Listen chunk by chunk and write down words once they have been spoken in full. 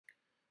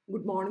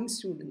Good morning,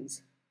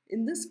 students.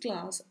 In this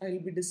class,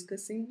 I'll be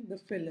discussing the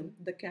film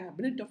The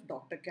Cabinet of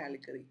Dr.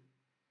 Caligari.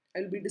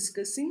 I'll be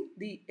discussing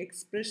the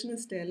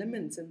expressionist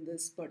elements in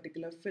this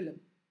particular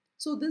film.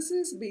 So, this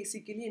is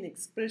basically an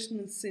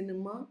expressionist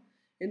cinema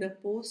in a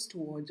post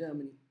war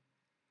Germany.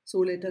 So,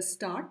 let us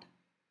start.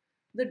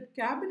 The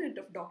Cabinet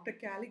of Dr.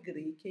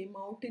 Caligari came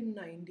out in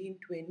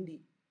 1920.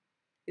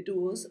 It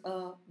was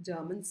a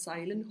German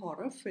silent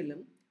horror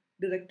film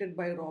directed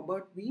by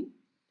Robert Wien,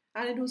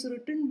 and it was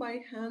written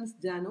by Hans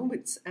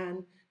Janowitz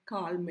and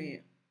Karl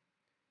Mayer.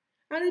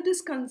 And it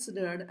is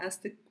considered as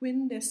the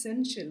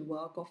quintessential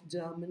work of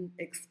German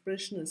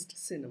expressionist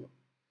cinema.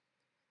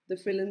 The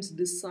film's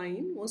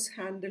design was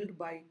handled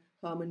by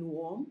Hermann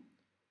Worm,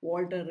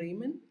 Walter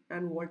Reimann,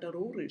 and Walter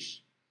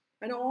Ulrich.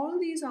 And all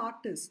these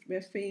artists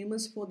were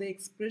famous for their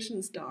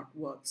expressionist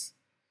artworks.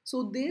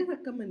 So they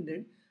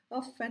recommended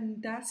a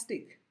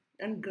fantastic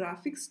and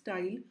graphic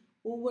style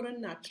over a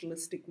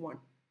naturalistic one.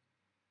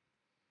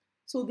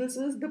 So this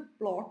is the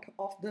plot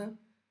of the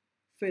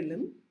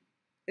film.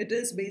 It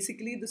is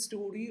basically the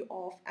story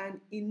of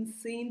an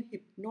insane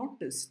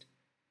hypnotist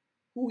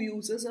who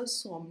uses a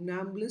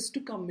somnambulist to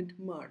commit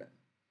murder.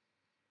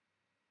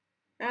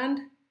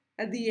 And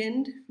at the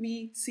end,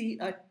 we see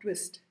a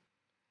twist.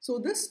 So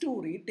this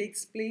story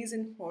takes place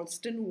in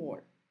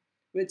Holstenwald,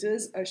 which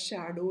is a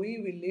shadowy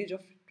village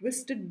of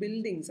twisted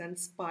buildings and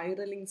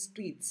spiraling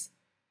streets.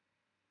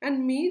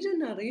 And major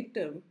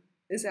narrative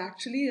is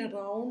actually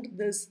around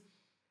this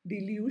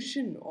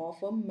delusion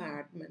of a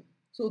madman.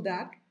 So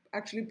that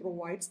actually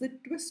provides the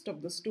twist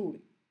of the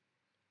story.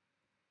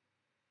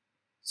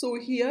 So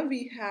here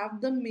we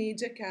have the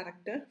major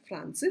character,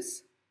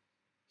 Francis.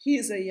 He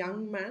is a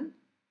young man.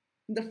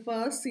 In the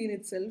first scene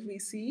itself, we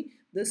see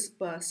this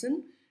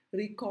person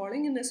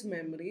recalling in his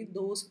memory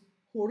those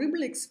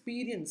horrible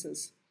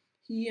experiences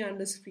he and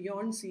his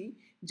fiancée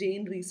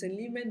Jane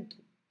recently went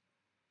through.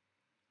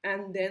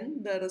 And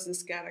then there is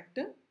this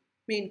character,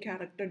 main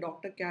character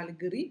Dr.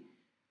 Caligari,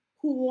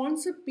 who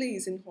wants a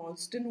place in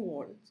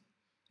Holstenwald's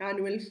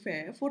annual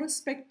fair for a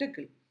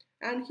spectacle,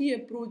 and he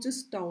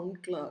approaches town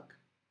clerk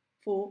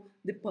for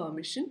the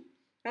permission,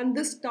 and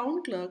this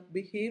town clerk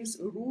behaves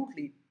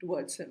rudely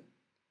towards him.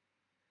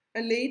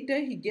 And later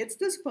he gets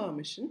this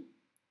permission,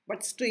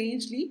 but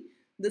strangely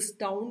this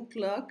town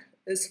clerk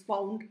is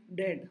found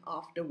dead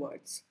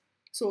afterwards.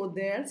 So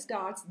there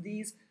starts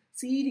these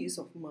series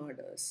of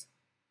murders.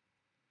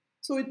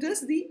 So it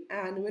is the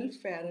annual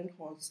fair in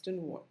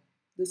Holstenwald.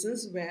 This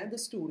is where the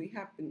story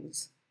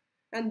happens.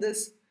 And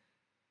this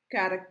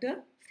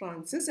character,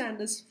 Francis, and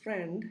his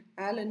friend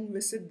Alan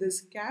visit this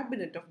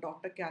cabinet of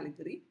Dr.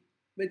 Caligari,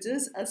 which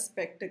is a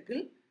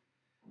spectacle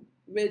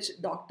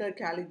which Dr.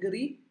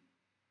 Caligari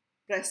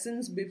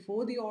presents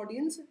before the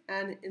audience,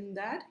 and in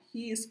that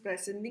he is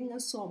presenting a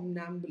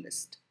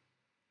somnambulist.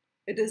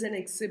 It is an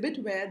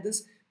exhibit where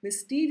this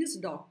mysterious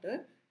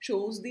doctor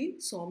shows the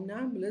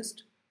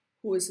somnambulist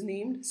who is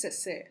named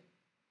Césaire,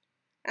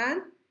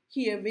 and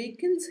he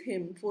awakens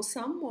him for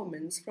some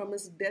moments from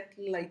his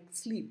death-like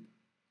sleep.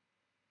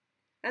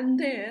 And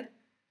there,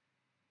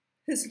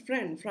 his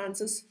friend,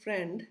 Francis'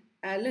 friend,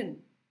 Alan,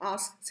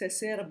 asks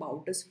Césaire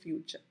about his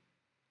future.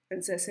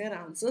 And Césaire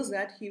answers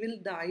that he will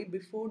die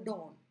before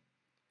dawn.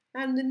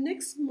 And the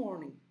next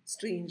morning,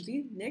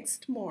 strangely,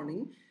 next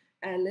morning,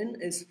 Alan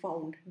is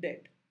found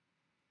dead.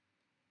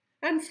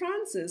 And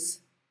Francis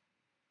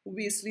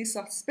obviously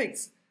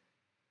suspects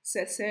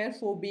Césaire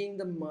for being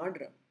the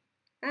murderer,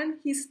 and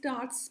he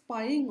starts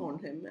spying on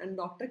him and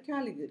Dr.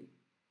 Caligari.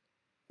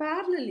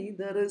 Parallelly,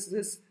 there is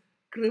this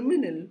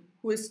criminal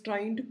who is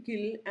trying to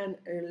kill an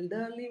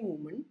elderly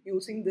woman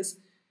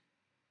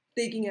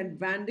taking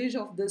advantage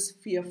of this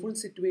fearful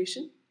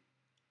situation.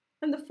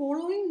 And the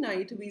following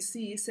night, we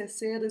see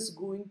Césaire is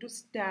going to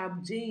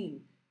stab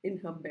Jane in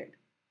her bed,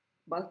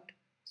 but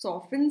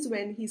softens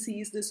when he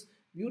sees this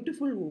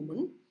beautiful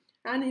woman,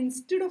 and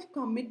instead of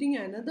committing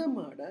another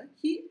murder,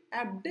 he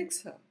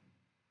abducts her.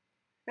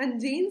 And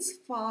Jane's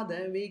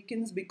father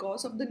awakens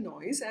because of the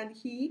noise, and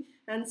he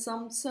and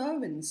some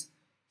servants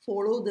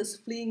follow this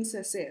fleeing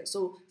Césaire.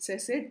 So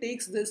Césaire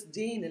takes this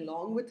Jane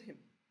along with him.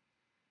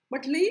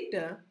 But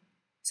later,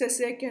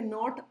 Césaire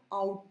cannot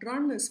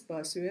outrun his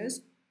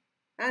pursuers,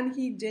 and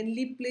he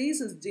gently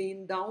places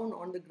Jane down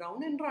on the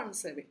ground and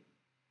runs away.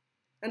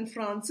 And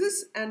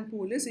Francis and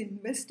police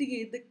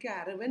investigate the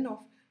caravan of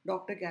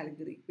Dr.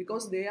 Caligari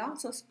because they are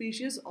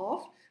suspicious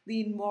of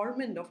the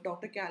involvement of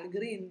Dr.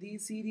 Caligari in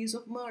these series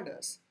of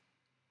murders.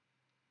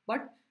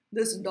 But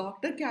this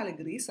Dr.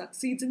 Caligari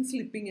succeeds in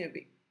slipping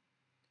away.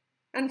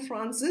 And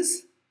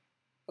Francis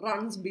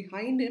runs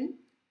behind him,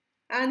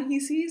 and he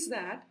sees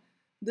that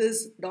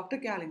this Dr.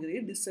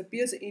 Caligari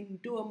disappears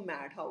into a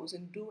madhouse,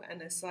 into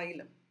an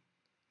asylum.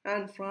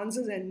 And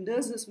Francis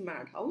enters this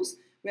madhouse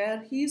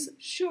where he is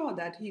sure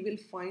that he will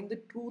find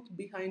the truth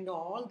behind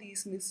all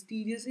these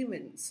mysterious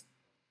events.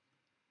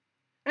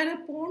 And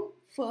upon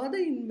further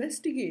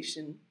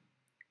investigation,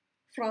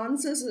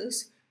 Francis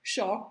is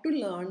shocked to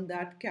learn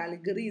that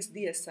Caligari is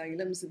the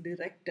asylum's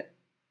director.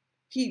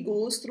 He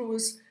goes through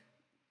his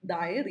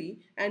diary,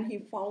 and he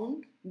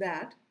found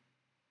that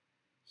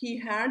he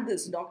had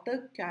this,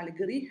 Dr.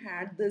 Caligari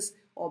had this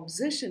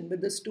obsession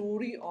with the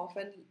story of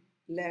an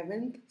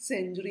 11th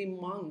century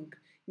monk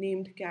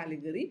named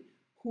Caligari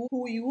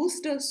who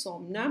used a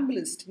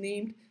somnambulist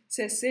named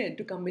Cessair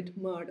to commit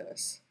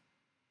murders.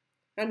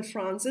 And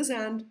Francis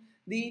and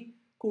the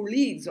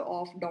colleagues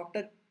of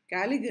Dr.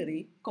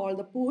 Caligari call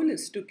the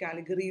police to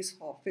Caligari's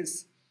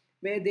office,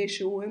 where they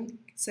show him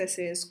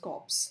Cessair's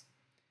corpse.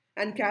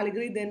 And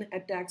Caligari then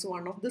attacks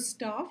one of the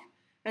staff,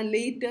 and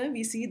later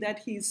we see that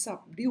he is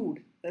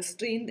subdued,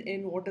 restrained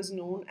in what is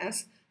known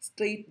as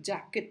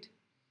straitjacket,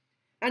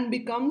 and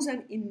becomes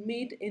an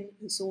inmate in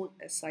his own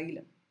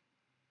asylum.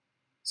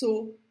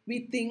 So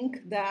we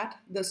think that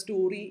the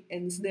story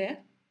ends there.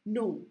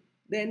 No,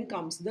 then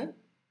comes the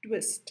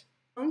twist.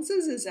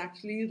 Francis is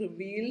actually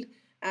revealed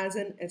as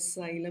an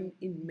asylum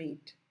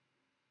inmate.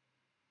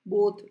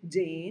 Both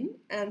Jane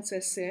and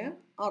Cessair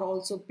are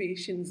also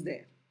patients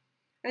there.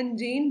 And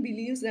Jane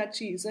believes that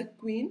she is a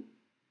queen,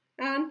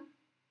 and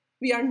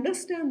we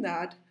understand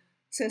that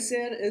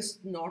Cessair is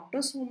not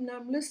a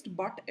somnambulist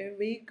but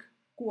awake,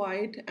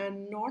 quiet,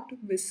 and not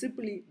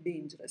visibly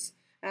dangerous.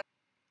 And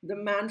the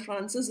man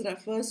Francis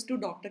refers to,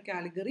 Dr.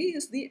 Caligari,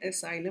 is the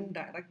asylum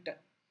director.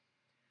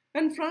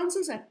 And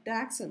Francis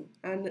attacks him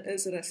and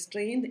is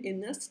restrained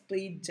in a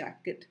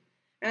straitjacket.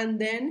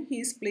 And then he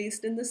is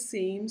placed in the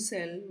same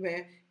cell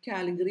where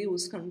Caligari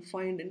was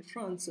confined in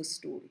Francis'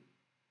 story.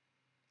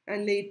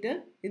 And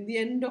later, in the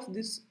end of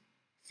this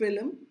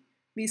film,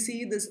 we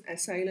see this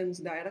asylum's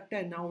director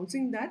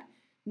announcing that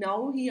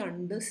now he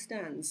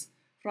understands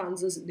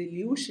Francis'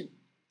 delusion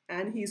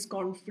and he is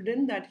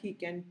confident that he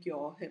can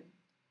cure him.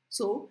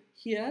 So,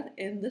 here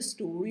ends the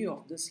story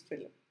of this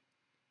film.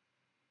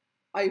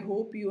 I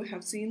hope you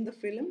have seen the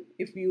film.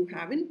 If you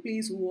haven't,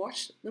 please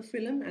watch the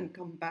film and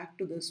come back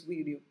to this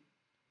video.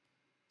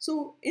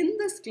 So, in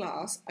this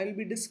class, I'll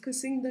be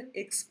discussing the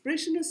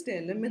expressionist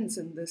elements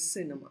in this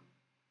cinema.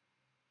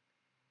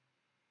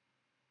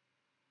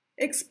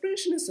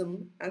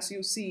 Expressionism, as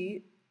you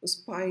see, was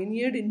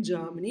pioneered in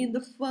Germany in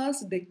the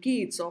first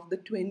decades of the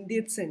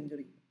 20th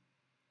century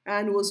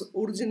and was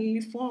originally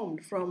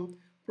formed from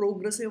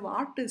progressive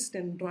artists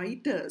and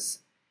writers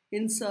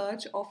in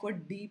search of a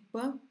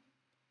deeper,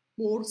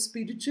 more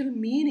spiritual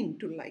meaning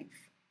to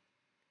life.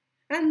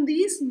 And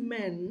these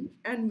men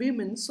and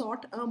women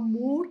sought a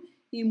more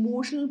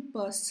emotional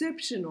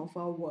perception of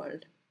our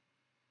world.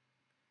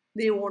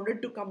 They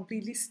wanted to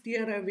completely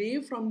steer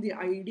away from the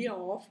idea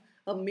of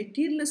a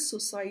materialist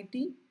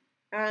society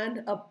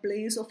and a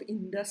place of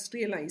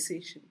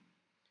industrialization.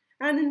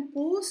 And in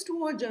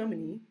post-war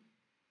Germany,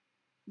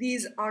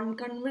 these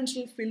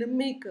unconventional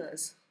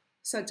filmmakers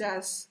such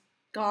as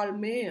Karl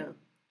Mayer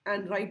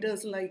and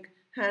writers like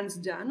Hans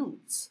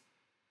Janowitz,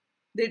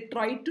 they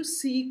tried to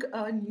seek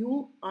a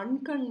new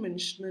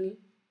unconventional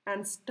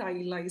and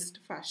stylized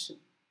fashion.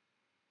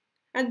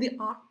 And the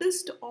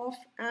artist of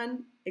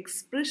an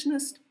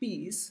expressionist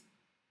piece,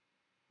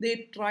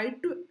 they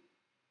tried to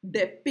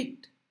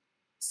depict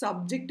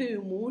subjective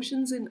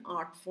emotions in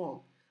art form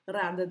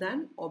rather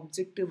than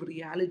objective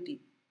reality.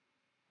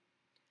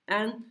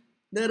 And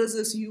there is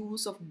this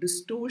use of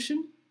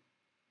distortion,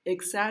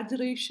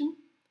 exaggeration,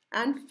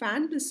 and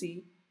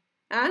fantasy,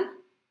 and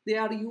they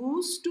are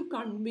used to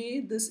convey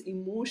this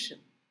emotion.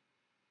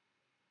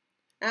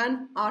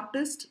 And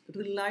artists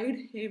relied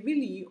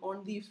heavily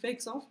on the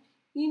effects of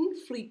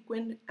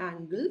infrequent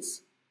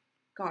angles,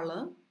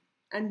 color,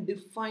 and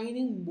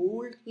defining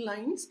bold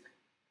lines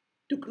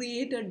to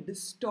create a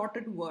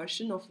distorted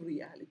version of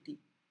reality.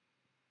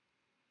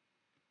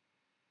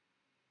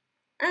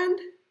 And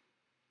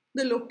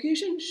the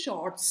location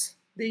shots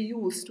they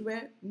used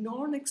were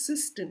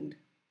non-existent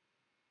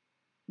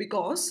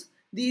because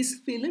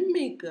these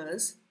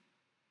filmmakers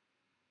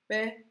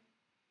were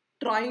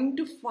trying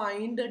to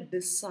find a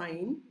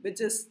design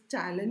which is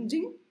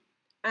challenging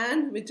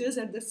and which is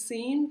at the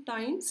same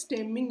time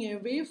stemming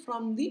away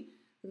from the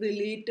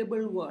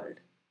relatable world.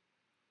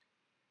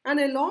 And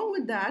along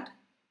with that,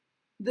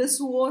 this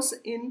was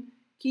in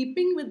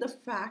keeping with the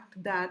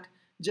fact that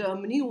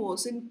Germany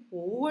was in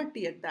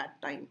poverty at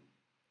that time,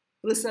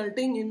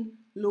 resulting in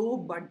low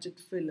budget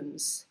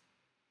films.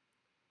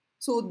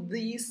 So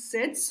these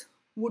sets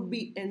would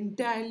be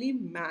entirely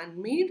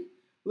man-made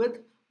with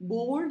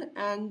bold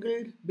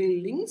angled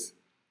buildings,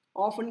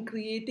 often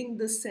creating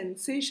the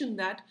sensation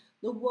that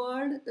the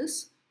world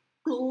is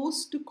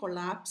close to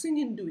collapsing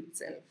into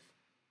itself.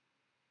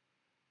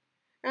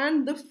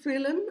 And the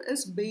film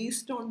is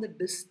based on the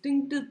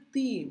distinctive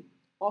theme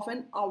of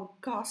an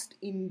outcast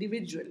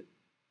individual.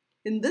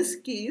 In this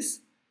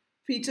case,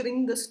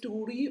 featuring the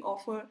story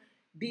of a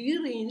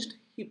deranged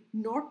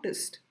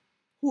hypnotist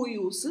who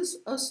uses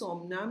a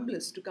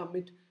somnambulist to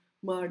commit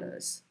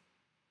murders.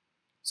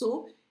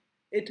 So,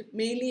 it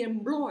mainly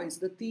employs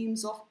the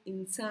themes of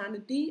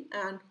insanity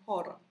and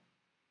horror.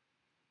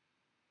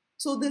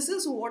 So, this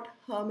is what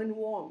Herman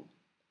Wong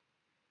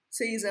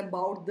says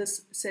about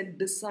this set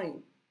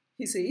design.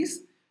 He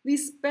says, "We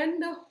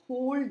spend a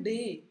whole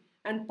day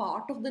and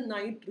part of the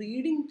night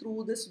reading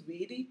through this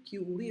very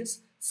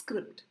curious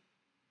script.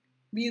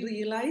 We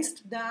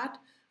realized that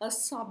a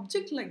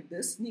subject like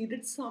this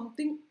needed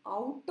something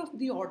out of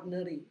the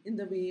ordinary in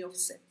the way of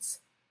sets.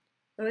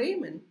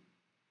 Raymond,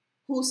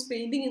 whose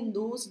painting in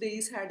those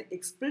days had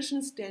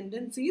expressionist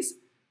tendencies,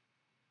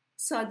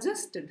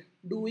 suggested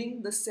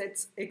doing the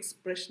sets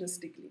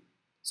expressionistically.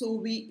 So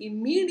we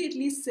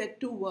immediately set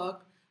to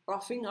work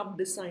roughing up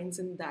designs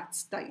in that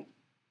style.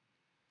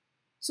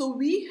 So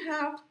we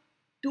have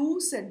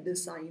two set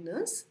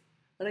designers,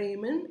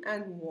 Raymond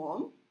and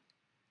Worm,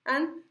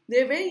 and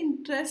they were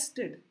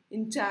interested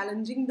in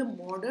challenging the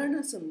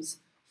modernism's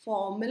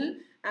formal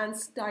and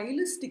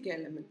stylistic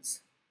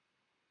elements.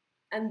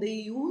 And they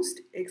used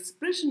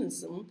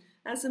expressionism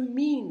as a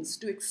means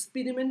to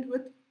experiment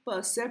with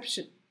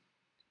perception.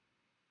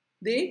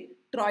 They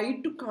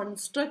tried to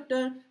construct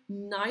a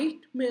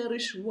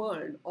nightmarish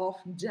world of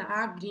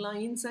jagged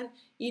lines and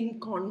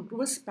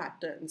incongruous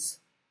patterns.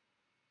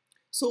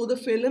 So the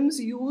film's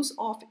use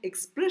of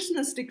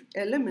expressionistic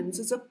elements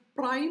is a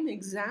prime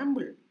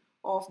example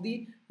of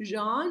the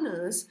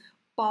genre's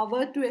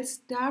power to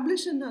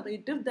establish a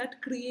narrative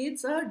that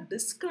creates a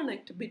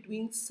disconnect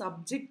between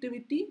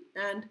subjectivity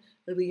and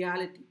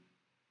reality.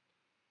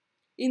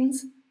 In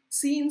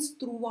scenes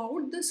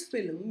throughout this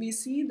film, we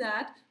see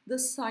that the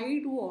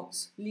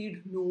sidewalks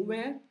lead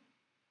nowhere.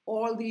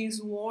 All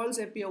these walls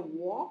appear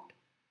warped,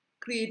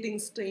 creating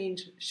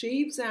strange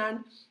shapes,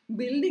 and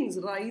buildings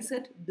rise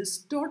at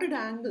distorted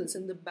angles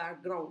in the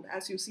background,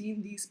 as you see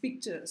in these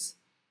pictures.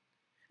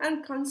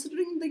 And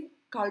considering the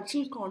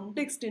cultural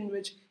context in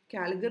which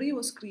Caligari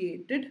was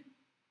created,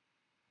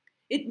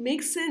 it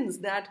makes sense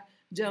that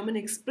German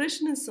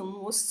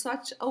Expressionism was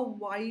such a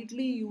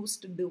widely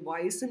used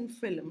device in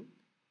film,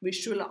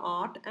 visual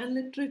art, and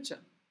literature.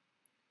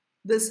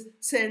 This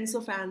sense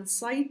of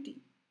anxiety,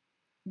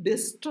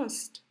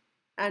 distrust,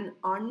 and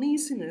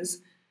uneasiness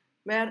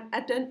were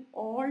at an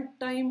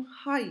all-time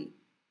high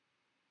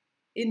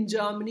in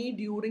Germany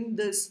during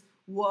this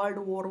World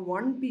War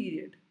I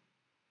period.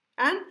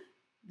 And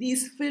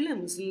these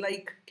films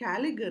like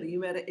Caligari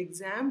were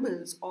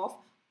examples of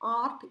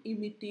art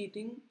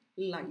imitating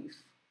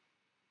life.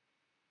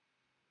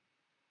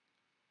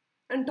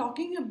 And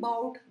talking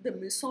about the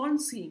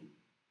mise-en-scene,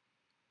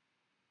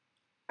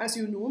 as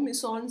you know,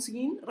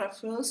 mise-en-scene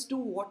refers to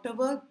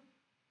whatever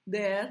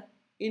there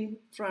in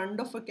front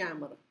of a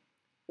camera.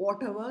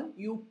 Whatever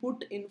you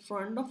put in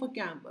front of a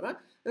camera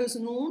is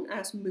known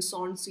as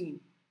mise-en-scene.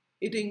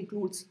 It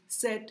includes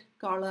set,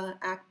 color,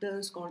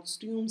 actors,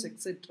 costumes,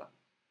 etc.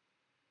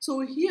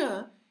 So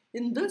here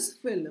in this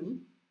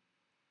film,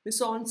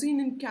 mise-en-scene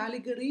in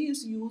Caligari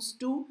is used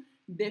to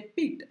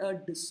depict a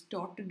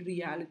distorted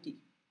reality.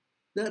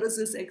 There is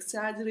this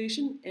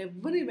exaggeration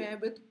everywhere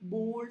with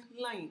bold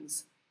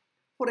lines.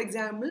 For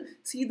example,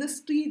 see the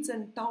streets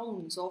and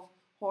towns of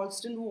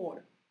Holstein Wall,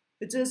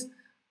 which is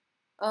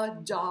a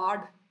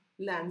jarred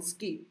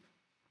landscape.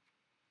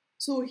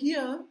 So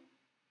here,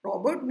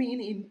 Robert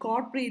Wien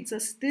incorporates a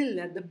still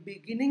at the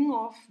beginning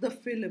of the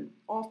film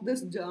of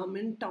this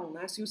German town,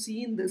 as you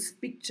see in this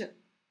picture.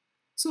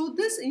 So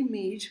this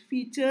image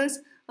features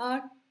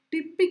a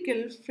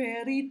typical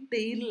fairy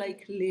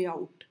tale-like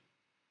layout,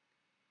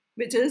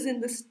 which is in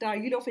the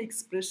style of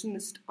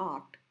expressionist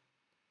art.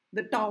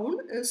 The town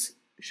is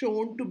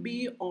shown to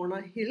be on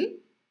a hill.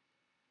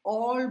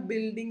 All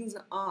buildings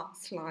are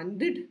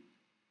slanted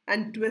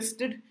and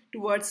twisted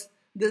towards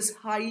this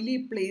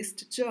highly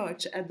placed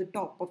church at the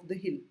top of the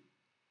hill.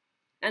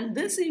 And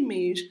this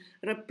image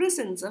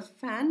represents a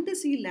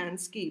fantasy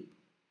landscape.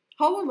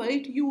 However,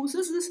 it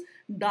uses these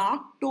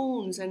dark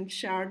tones and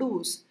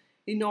shadows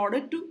in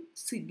order to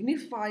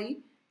signify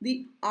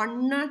the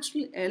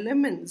unnatural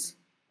elements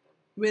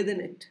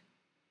within it.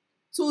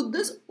 So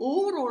this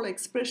overall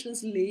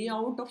expressionist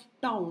layout of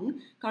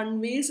town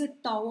conveys a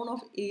town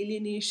of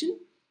alienation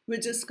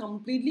which is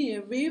completely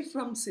away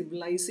from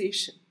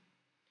civilization.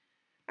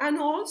 And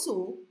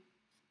also,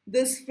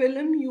 this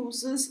film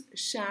uses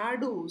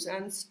shadows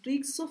and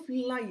streaks of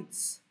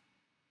lights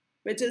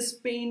which is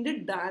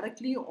painted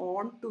directly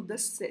onto the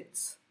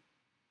sets.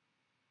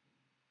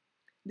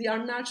 The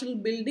unnatural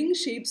building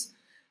shapes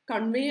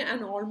convey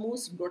an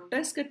almost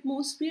grotesque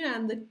atmosphere,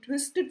 and the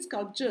twisted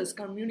sculptures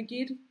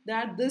communicate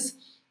that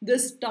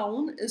this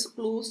town is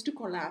close to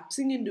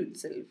collapsing into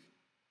itself.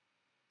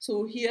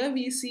 So here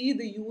we see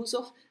the use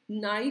of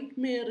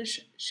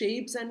nightmarish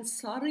shapes and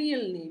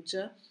surreal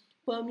nature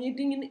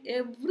permeating in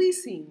every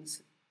scene.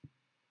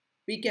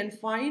 We can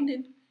find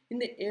it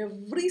in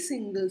every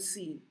single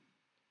scene.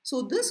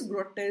 So this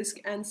grotesque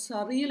and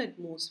surreal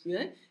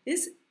atmosphere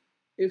is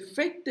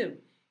effective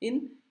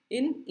in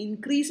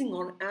increasing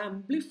or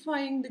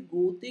amplifying the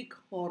Gothic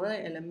horror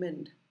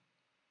element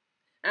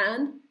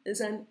and is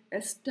an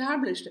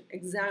established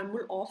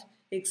example of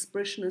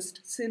expressionist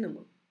cinema.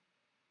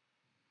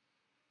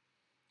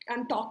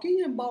 And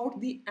talking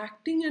about the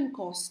acting and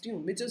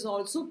costume, which is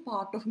also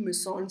part of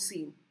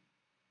mise-en-scene,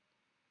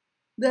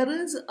 there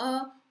is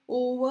a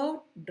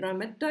over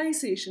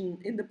dramatization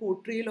in the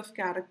portrayal of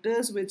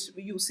characters which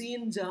you see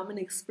in German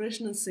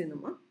expressionist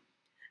cinema,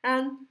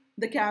 and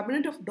the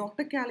cabinet of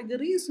Dr.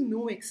 Caligari is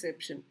no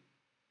exception.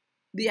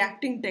 The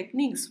acting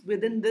techniques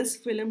within this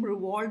film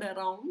revolved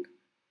around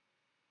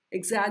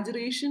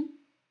exaggeration,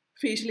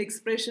 facial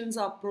expressions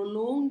are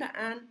prolonged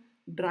and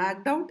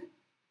dragged out,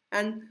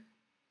 and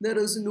there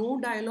is no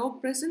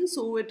dialogue present,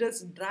 so it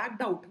is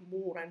dragged out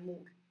more and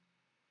more.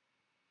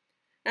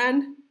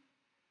 And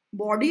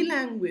body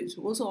language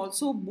was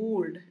also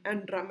bold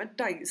and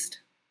dramatized.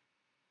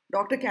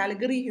 Dr.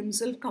 Caligari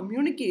himself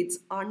communicates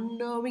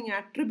unnerving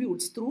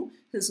attributes through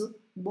his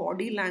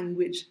body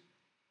language.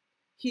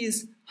 He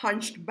is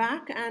hunched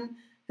back and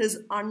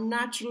his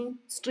unnatural,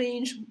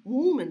 strange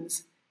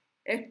movements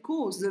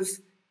echoes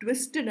this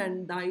twisted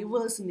and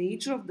diverse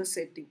nature of the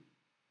setting.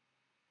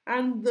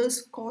 And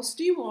this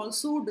costume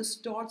also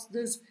distorts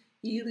this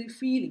eerie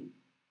feeling.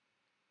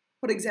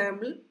 For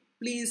example,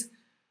 please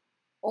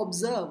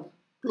observe,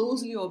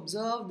 closely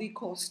observe the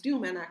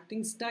costume and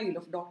acting style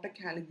of Dr.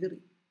 Caligari.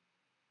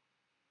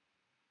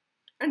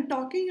 And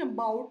talking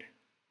about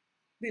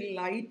the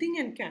lighting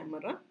and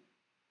camera,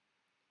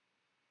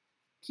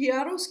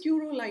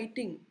 chiaroscuro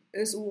lighting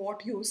is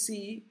what you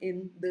see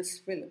in this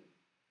film.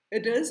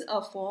 It is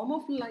a form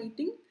of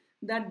lighting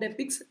that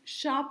depicts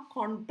sharp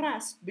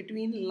contrast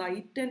between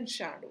light and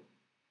shadow.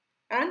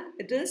 And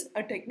it is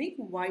a technique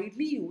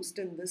widely used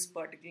in this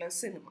particular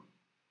cinema.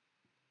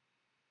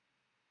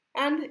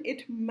 And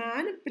it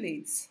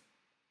manipulates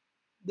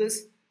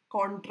this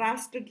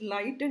contrasted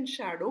light and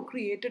shadow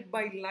created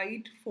by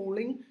light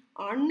falling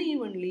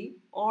unevenly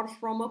or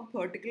from a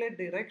particular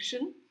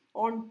direction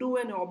onto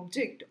an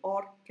object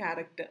or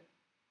character.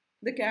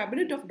 The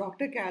cabinet of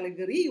Dr.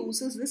 Caligari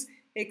uses this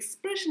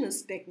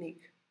expressionist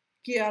technique,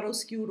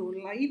 chiaroscuro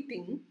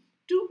lighting,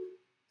 to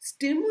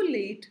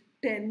stimulate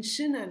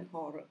tension and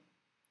horror.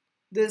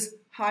 This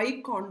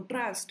high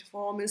contrast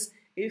form is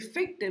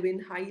effective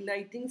in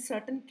highlighting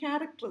certain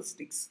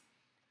characteristics.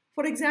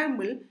 For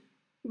example,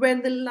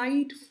 when the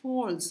light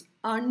falls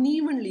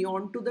unevenly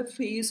onto the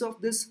face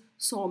of this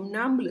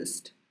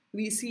somnambulist,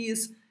 we see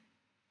his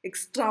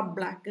extra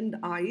blackened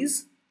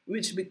eyes,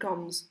 which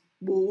becomes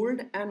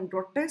bold and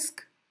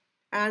grotesque,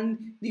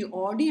 and the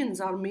audience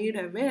are made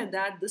aware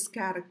that this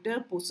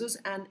character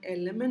possesses an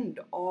element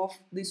of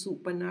the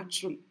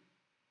supernatural.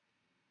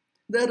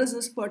 There is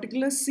this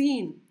particular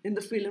scene in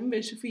the film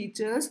which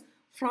features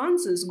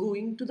Francis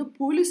going to the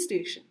police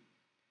station,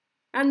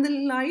 and the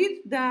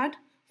light that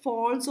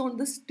falls on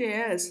the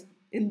stairs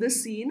in the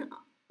scene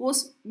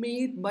was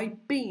made by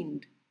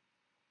paint.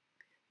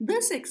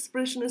 This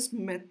expressionist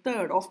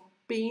method of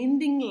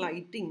painting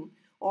lighting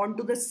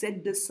onto the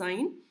set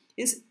design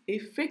is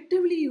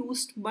effectively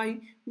used by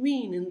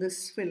Wien in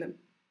this film.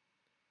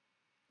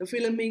 The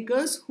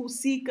filmmakers who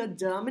seek a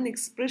German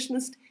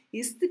expressionist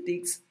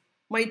aesthetics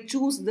might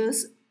choose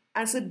this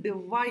as a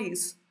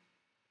device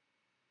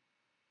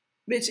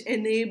which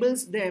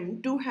enables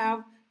them to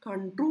have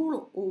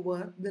control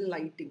over the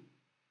lighting.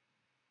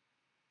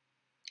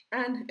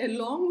 And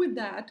along with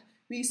that,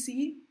 we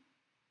see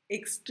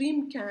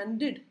extreme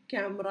candid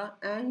camera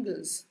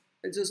angles,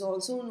 which is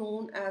also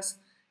known as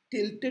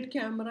tilted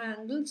camera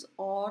angles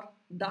or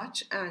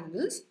Dutch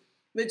angles,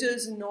 which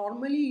is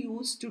normally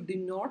used to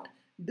denote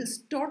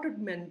distorted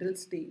mental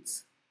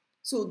states.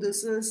 So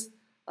this is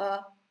a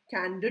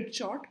candid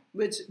shot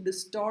which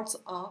distorts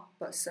our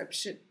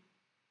perception.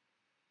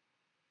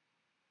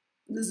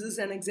 This is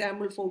an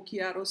example for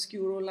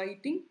chiaroscuro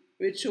lighting,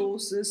 which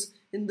shows this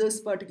in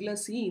this particular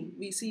scene.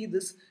 We see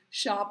this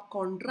sharp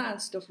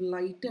contrast of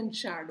light and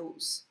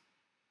shadows.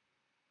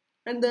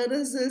 And there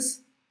is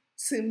this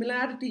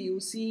similarity you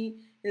see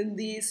in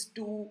these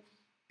two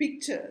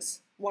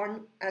pictures.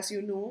 One, as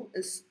you know,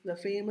 is the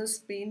famous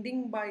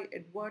painting by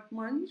Edvard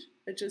Munch,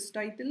 which is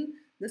titled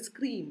The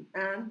Scream,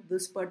 and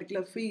this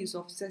particular face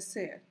of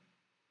Césaire.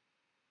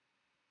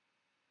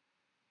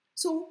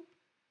 So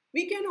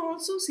we can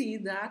also see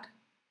that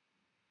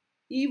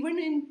even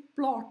in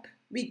plot,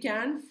 we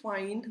can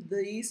find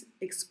these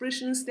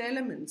expressionist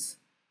elements.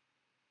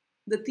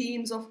 The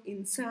themes of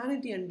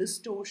insanity and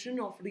distortion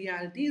of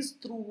reality is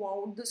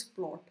throughout this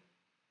plot.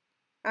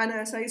 And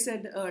as I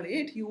said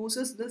earlier, it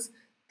uses these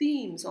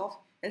themes of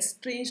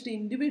estranged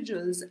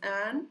individuals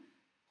and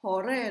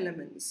horror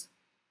elements.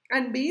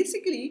 And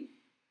basically,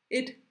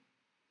 it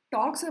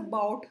talks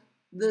about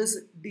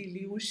these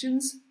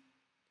delusions.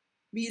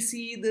 We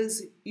see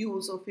this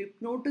use of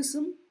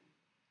hypnotism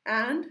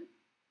and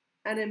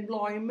an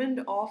employment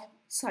of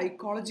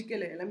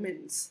psychological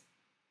elements.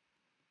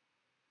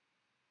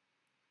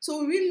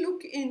 So we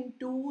look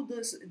into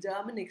this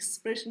German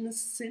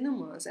expressionist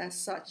cinemas as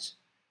such,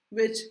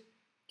 which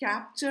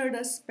captured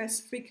a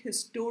specific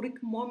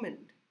historic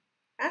moment.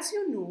 As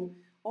you know,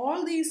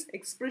 all these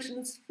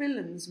expressionist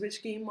films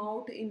which came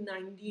out in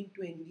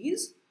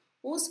 1920s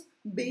was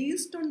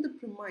based on the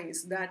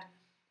premise that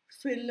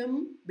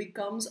film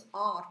becomes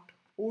art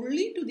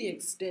only to the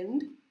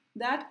extent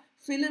that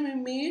film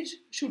image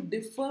should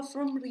differ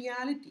from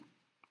reality.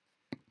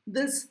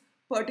 This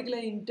particular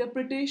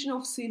interpretation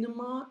of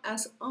cinema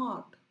as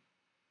art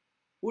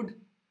would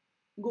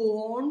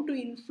go on to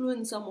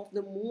influence some of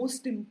the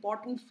most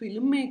important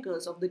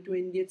filmmakers of the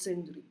 20th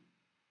century.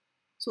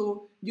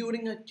 So,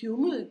 during a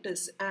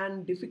tumultuous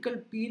and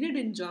difficult period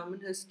in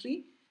German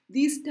history,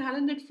 these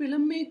talented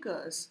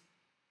filmmakers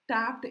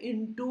tapped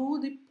into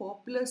the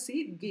popular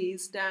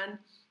zeitgeist and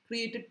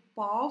created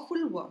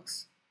powerful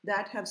works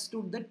that have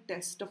stood the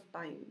test of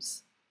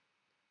times.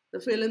 The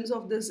films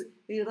of this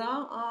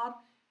era are,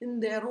 in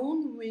their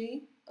own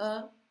way,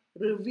 a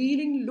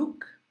revealing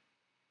look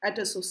at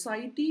a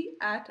society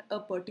at a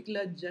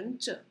particular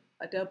juncture,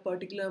 at a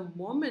particular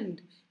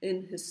moment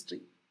in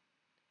history.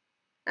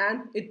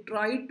 And it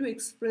tried to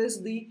express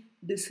the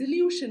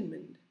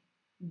disillusionment,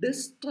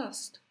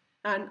 distrust,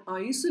 and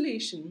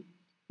isolation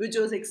which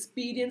was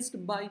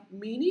experienced by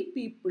many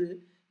people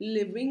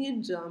living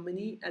in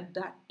Germany at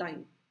that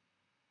time.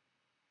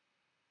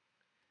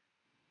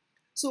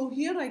 So,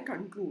 here I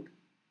conclude.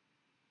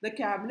 The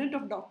cabinet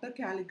of Dr.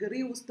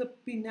 Caligari was the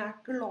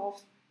pinnacle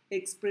of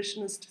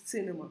expressionist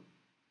cinema.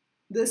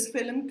 This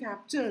film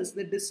captures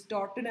the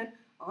distorted and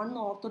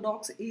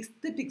unorthodox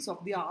aesthetics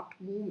of the art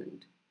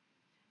movement.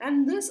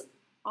 And this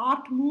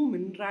art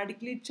movement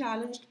radically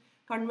challenged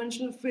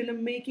conventional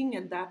filmmaking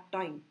at that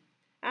time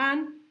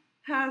and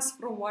has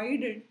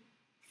provided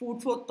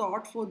food for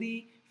thought for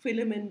the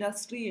film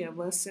industry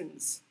ever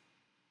since.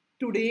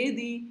 Today,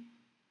 the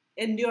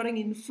enduring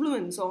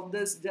influence of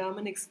this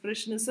German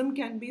expressionism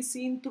can be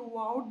seen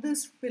throughout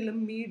this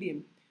film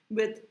medium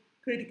with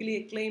critically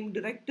acclaimed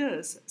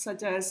directors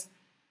such as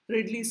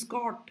Ridley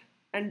Scott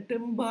and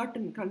Tim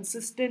Burton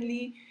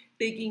consistently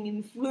taking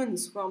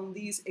influence from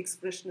these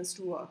expressionist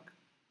work.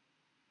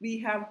 We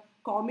have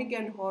comic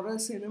and horror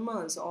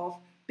cinemas of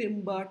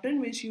Tim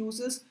Burton, which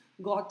uses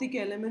gothic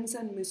elements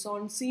and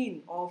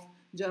mise-en-scene of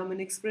German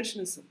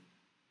expressionism.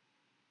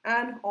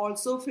 And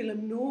also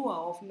film noir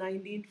of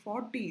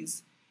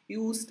 1940s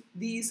used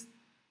these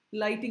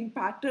lighting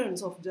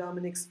patterns of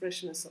German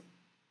expressionism.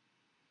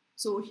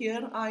 So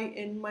here I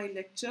end my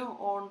lecture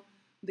on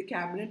the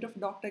cabinet of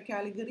Dr.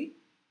 Caligari.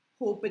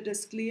 Hope it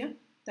is clear.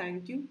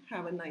 Thank you.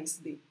 Have a nice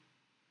day.